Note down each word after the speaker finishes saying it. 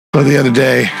So the other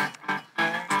day,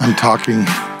 I'm talking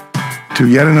to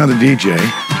yet another DJ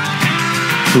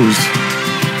who's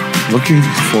looking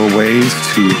for ways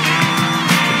to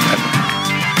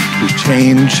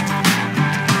change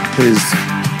his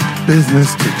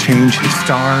business, to change his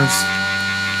stars,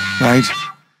 right?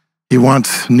 He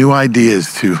wants new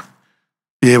ideas to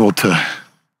be able to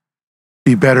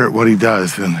be better at what he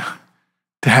does and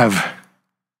to have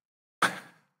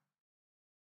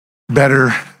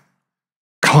better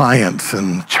clients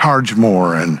and charge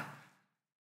more, and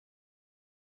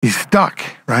he's stuck,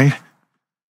 right?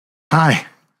 Hi,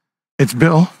 it's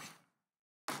Bill.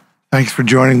 Thanks for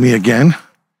joining me again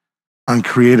on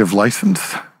Creative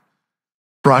License,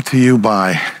 brought to you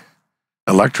by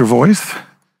Electro Voice.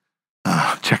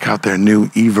 Check out their new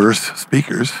eVerse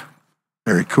speakers.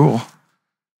 Very cool.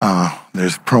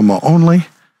 There's promo only.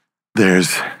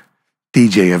 There's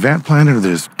DJ Event Planner.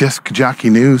 There's Disc Jockey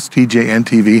News,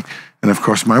 DJNTV, and of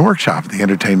course my workshop, the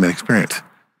Entertainment Experience.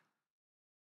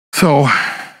 So,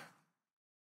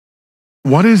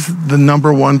 what is the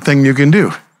number one thing you can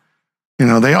do? You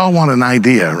know, they all want an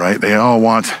idea, right? They all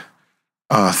want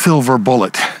a silver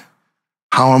bullet.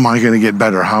 How am I going to get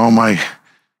better? How am I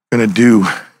going to do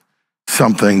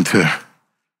something to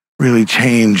really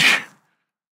change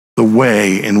the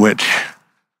way in which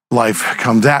life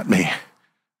comes at me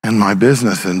and my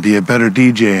business, and be a better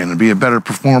DJ and be a better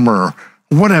performer, or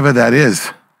whatever that is?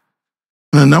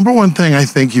 And the number one thing I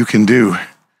think you can do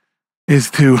is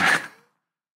to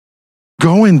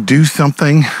go and do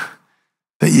something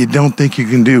that you don't think you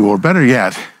can do, or better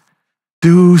yet,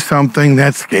 do something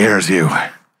that scares you,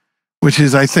 which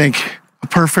is, I think, a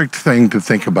perfect thing to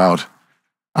think about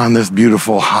on this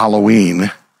beautiful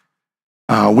Halloween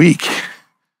week.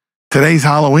 Today's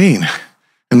Halloween,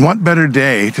 and what better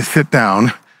day to sit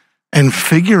down and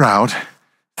figure out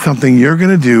something you're going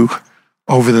to do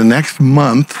over the next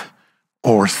month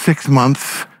or 6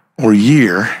 months or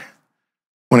year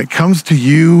when it comes to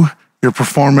you, your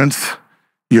performance,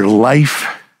 your life,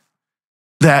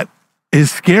 that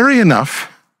is scary enough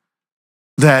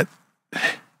that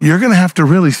you're going to have to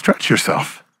really stretch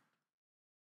yourself.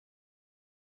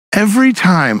 Every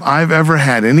time I've ever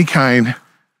had any kind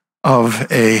of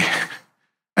a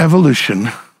evolution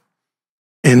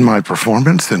in my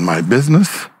performance, in my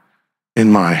business,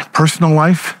 in my personal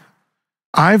life,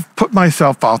 I've put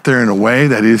myself out there in a way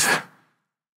that is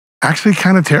actually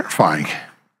kind of terrifying.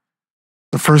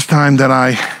 The first time that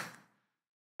I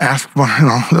asked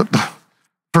the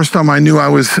first time I knew I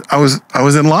was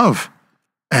in love,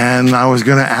 and I was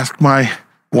going to ask my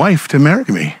wife to marry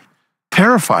me,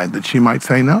 terrified that she might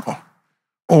say no.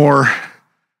 Or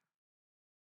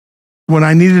when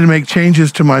I needed to make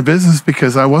changes to my business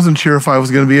because I wasn't sure if I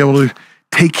was going to be able to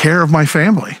take care of my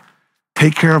family,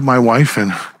 take care of my wife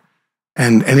and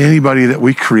anybody that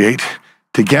we create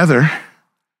together,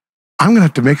 I'm going to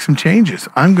have to make some changes.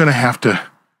 I'm going to have to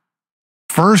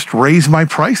first raise my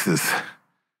prices.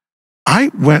 I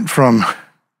went from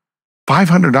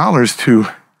 $500 to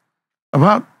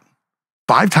about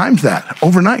 5 times that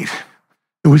overnight.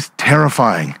 It was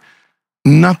terrifying.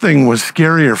 Nothing was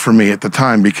scarier for me at the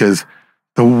time, because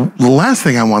the last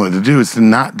thing I wanted to do is to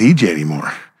not DJ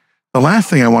anymore. The last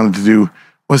thing I wanted to do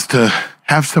was to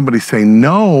have somebody say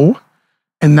no,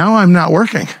 and now I'm not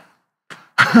working.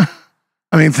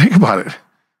 I mean, think about it.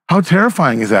 How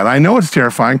terrifying is that? I know it's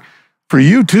terrifying for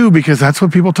you too, because that's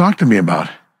what people talk to me about.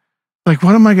 Like,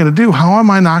 what am I going to do? How am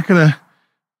I not going to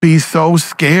be so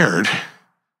scared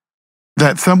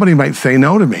that somebody might say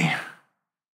no to me?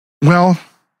 Well,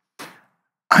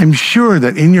 I'm sure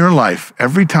that in your life,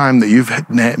 every time that you've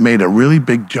made a really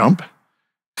big jump,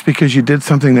 it's because you did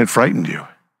something that frightened you.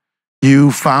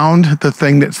 You found the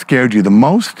thing that scared you the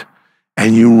most,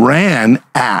 and you ran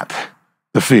at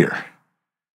the fear.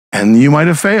 And you might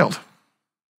have failed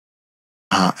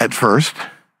at first.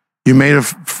 You might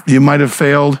have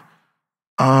failed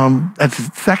at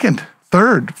second,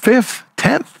 third, fifth,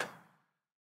 10th.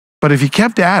 But if you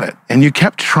kept at it, and you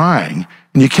kept trying,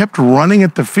 and you kept running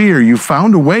at the fear, you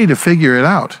found a way to figure it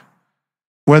out.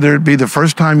 Whether it be the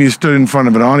first time you stood in front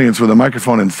of an audience with a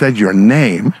microphone and said your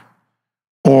name,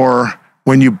 or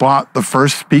when you bought the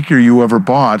first speaker you ever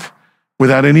bought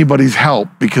without anybody's help,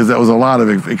 because that was a lot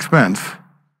of expense,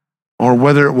 or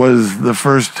whether it was the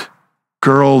first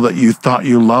girl that you thought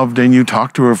you loved and you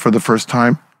talked to her for the first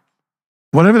time,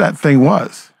 whatever that thing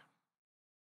was.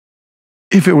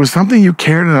 If it was something you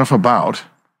cared enough about,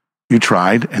 you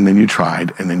tried, and then you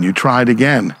tried, and then you tried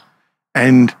again.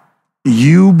 And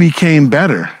you became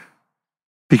better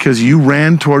because you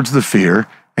ran towards the fear,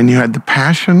 and you had the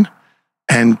passion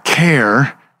and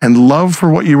care and love for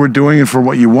what you were doing and for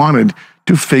what you wanted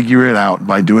to figure it out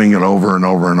by doing it over and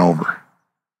over and over.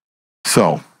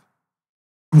 So,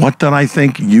 what did I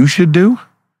think you should do?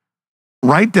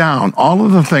 Write down all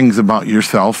of the things about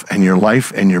yourself and your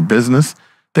life and your business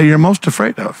that you're most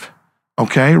afraid of.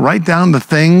 Okay? Write down the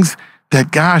things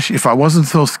that, gosh, if I wasn't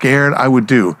so scared, I would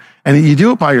do. And you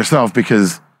do it by yourself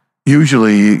because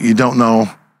usually you don't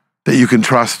know that you can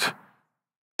trust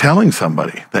telling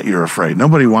somebody that you're afraid.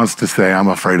 Nobody wants to say, I'm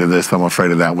afraid of this, I'm afraid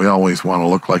of that. We always want to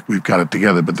look like we've got it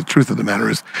together. But the truth of the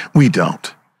matter is we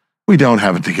don't. We don't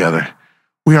have it together.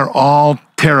 We are all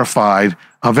terrified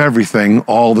of everything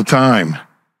all the time.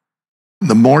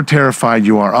 The more terrified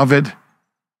you are of it,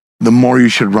 the more you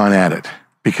should run at it.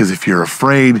 Because if you're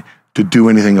afraid to do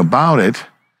anything about it,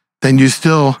 then you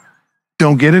still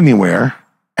don't get anywhere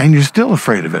and you're still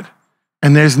afraid of it.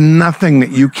 And there's nothing that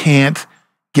you can't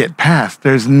get past.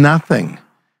 There's nothing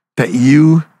that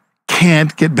you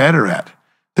can't get better at.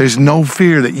 There's no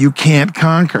fear that you can't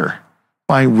conquer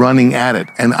by running at it.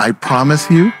 And I promise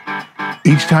you,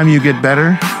 each time you get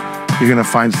better, you're going to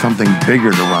find something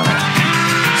bigger to run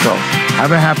at. So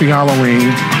have a happy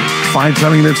Halloween. Find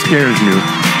something that scares you.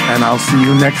 And I'll see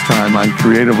you next time on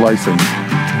Creative License.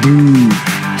 Boo.